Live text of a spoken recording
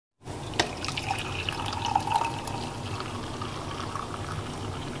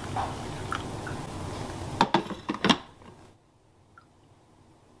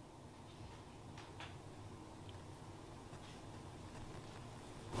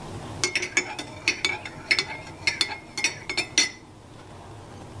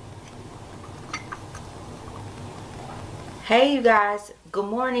Hey you guys, good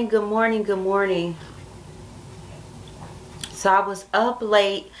morning, good morning, good morning. So I was up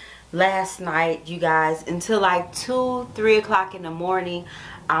late last night, you guys, until like 2-3 o'clock in the morning.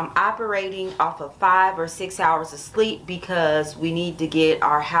 I'm operating off of 5 or 6 hours of sleep because we need to get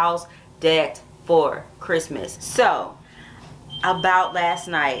our house decked for Christmas. So about last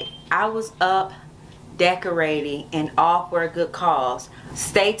night, I was up decorating, and off were a good cause.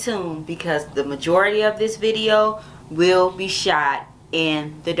 Stay tuned because the majority of this video will be shot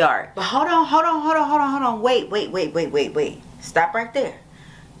in the dark. But hold on, wait. Stop right there.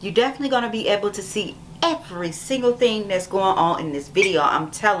 You're definitely going to be able to see every single thing that's going on in this video.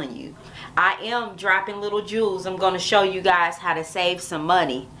 I'm telling you, I am dropping little jewels. I'm going to show you guys how to save some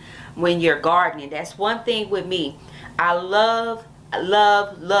money when you're gardening. That's one thing with me. I love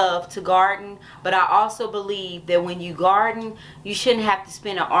to garden, but I also believe that when you garden, you shouldn't have to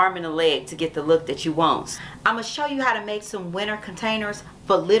spend an arm and a leg to get the look that you want. I'm gonna show you how to make some winter containers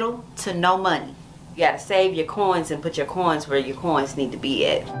for little to no money. You gotta save your coins and put your coins where your coins need to be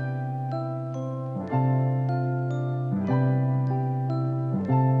at.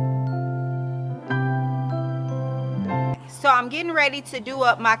 So I'm getting ready to do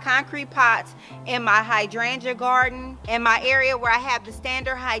up my concrete pots in my hydrangea garden, in my area where I have the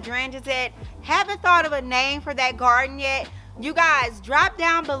standard hydrangeas at. Haven't thought of a name for that garden yet. You guys, drop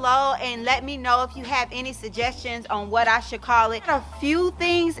down below and let me know if you have any suggestions on what I should call it. A few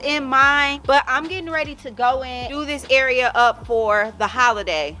things in mind, but I'm getting ready to go in, do this area up for the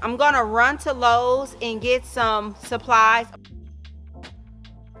holiday. I'm gonna run to Lowe's and get some supplies.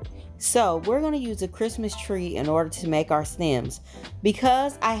 So we're going to use a Christmas tree in order to make our stems.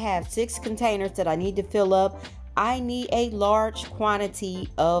 Because I have 6 containers that I need to fill up, I need a large quantity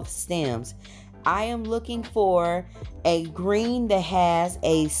of stems. I am looking for a green that has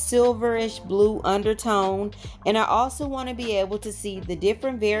a silverish blue undertone, and I also want to be able to see the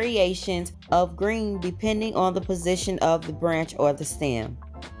different variations of green depending on the position of the branch or the stem.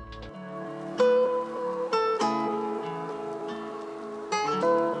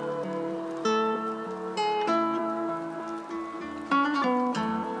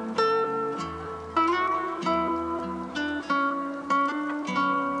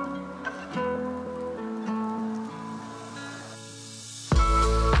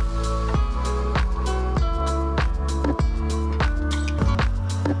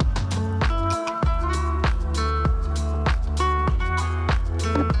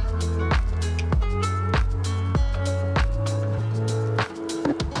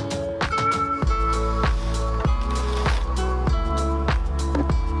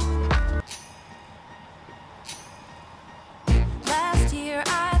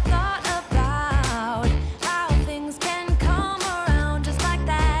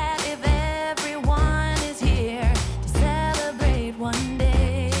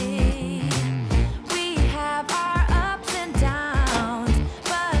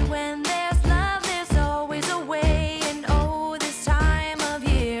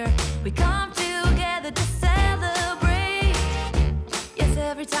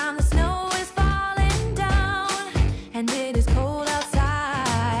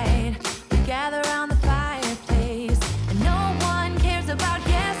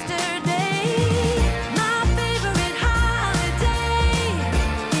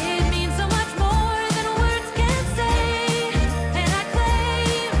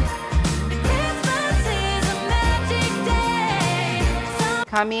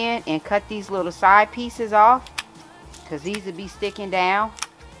 Come in and cut these little side pieces off because these would be sticking down.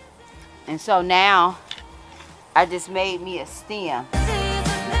 And so now I just made me a stem.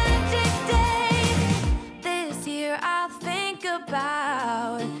 This year I'll think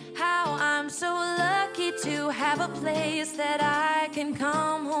about how I'm so lucky to have a place that I can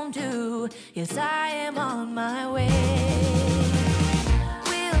come home to. Yes, I am on my way.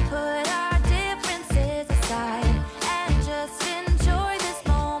 We'll put our differences aside and just enjoy this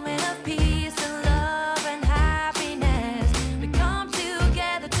moment of peace and love and happiness. We come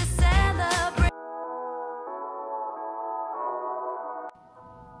together to celebrate.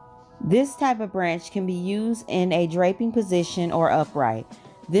 This type of branch can be used in a draping position or upright.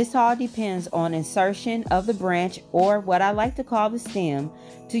 This all depends on insertion of the branch, or what I like to call the stem.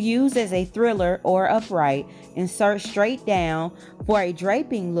 To use as a thriller or upright, insert straight down. For a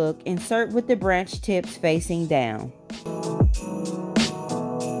draping look, insert with the branch tips facing down.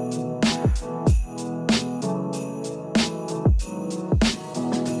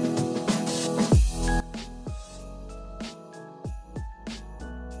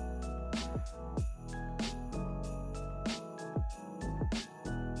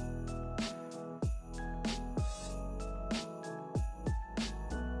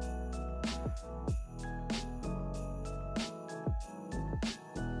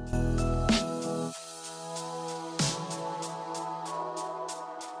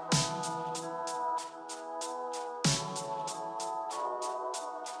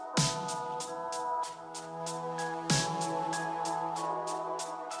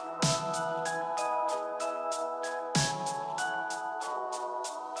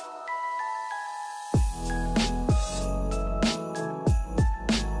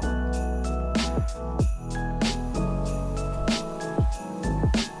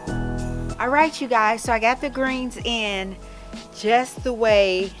 Alright you guys, so I got the greens in just the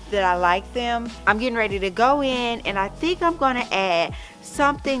way that I like them. I'm getting ready to go in, and I think I'm going to add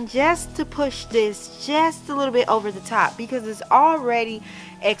something just to push this just a little bit over the top, because it's already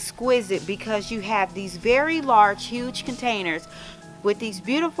exquisite, because you have these very large, huge containers with these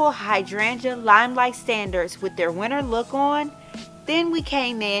beautiful hydrangea limelight standards with their winter look on. Then we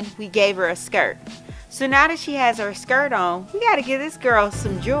came in, we gave her a skirt. So now that she has her skirt on, we got to give this girl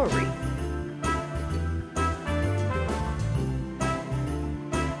some jewelry.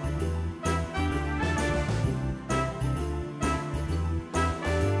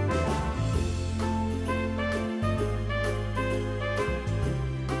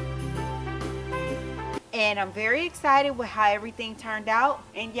 And I'm very excited with how everything turned out.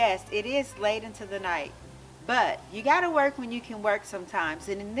 And yes, it is late into the night, but you got to work when you can work sometimes.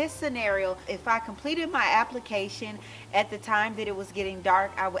 And in this scenario, if I completed my application at the time that it was getting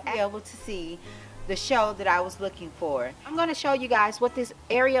dark, I would be able to see the show that I was looking for. I'm going to show you guys what this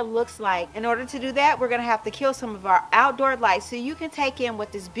area looks like. In order to do that, we're going to have to kill some of our outdoor lights so you can take in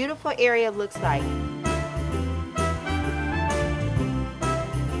what this beautiful area looks like.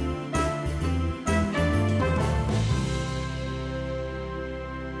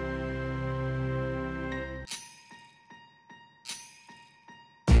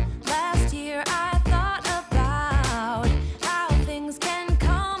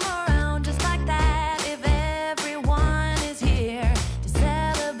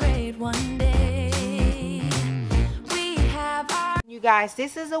 Guys,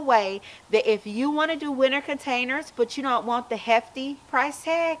 this is a way that if you want to do winter containers but you don't want the hefty price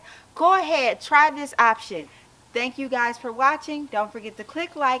tag, go ahead, try this option. Thank you guys for watching. Don't forget to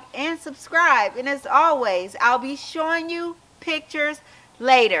click like and subscribe, and as always, I'll be showing you pictures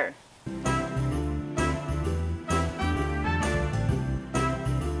later.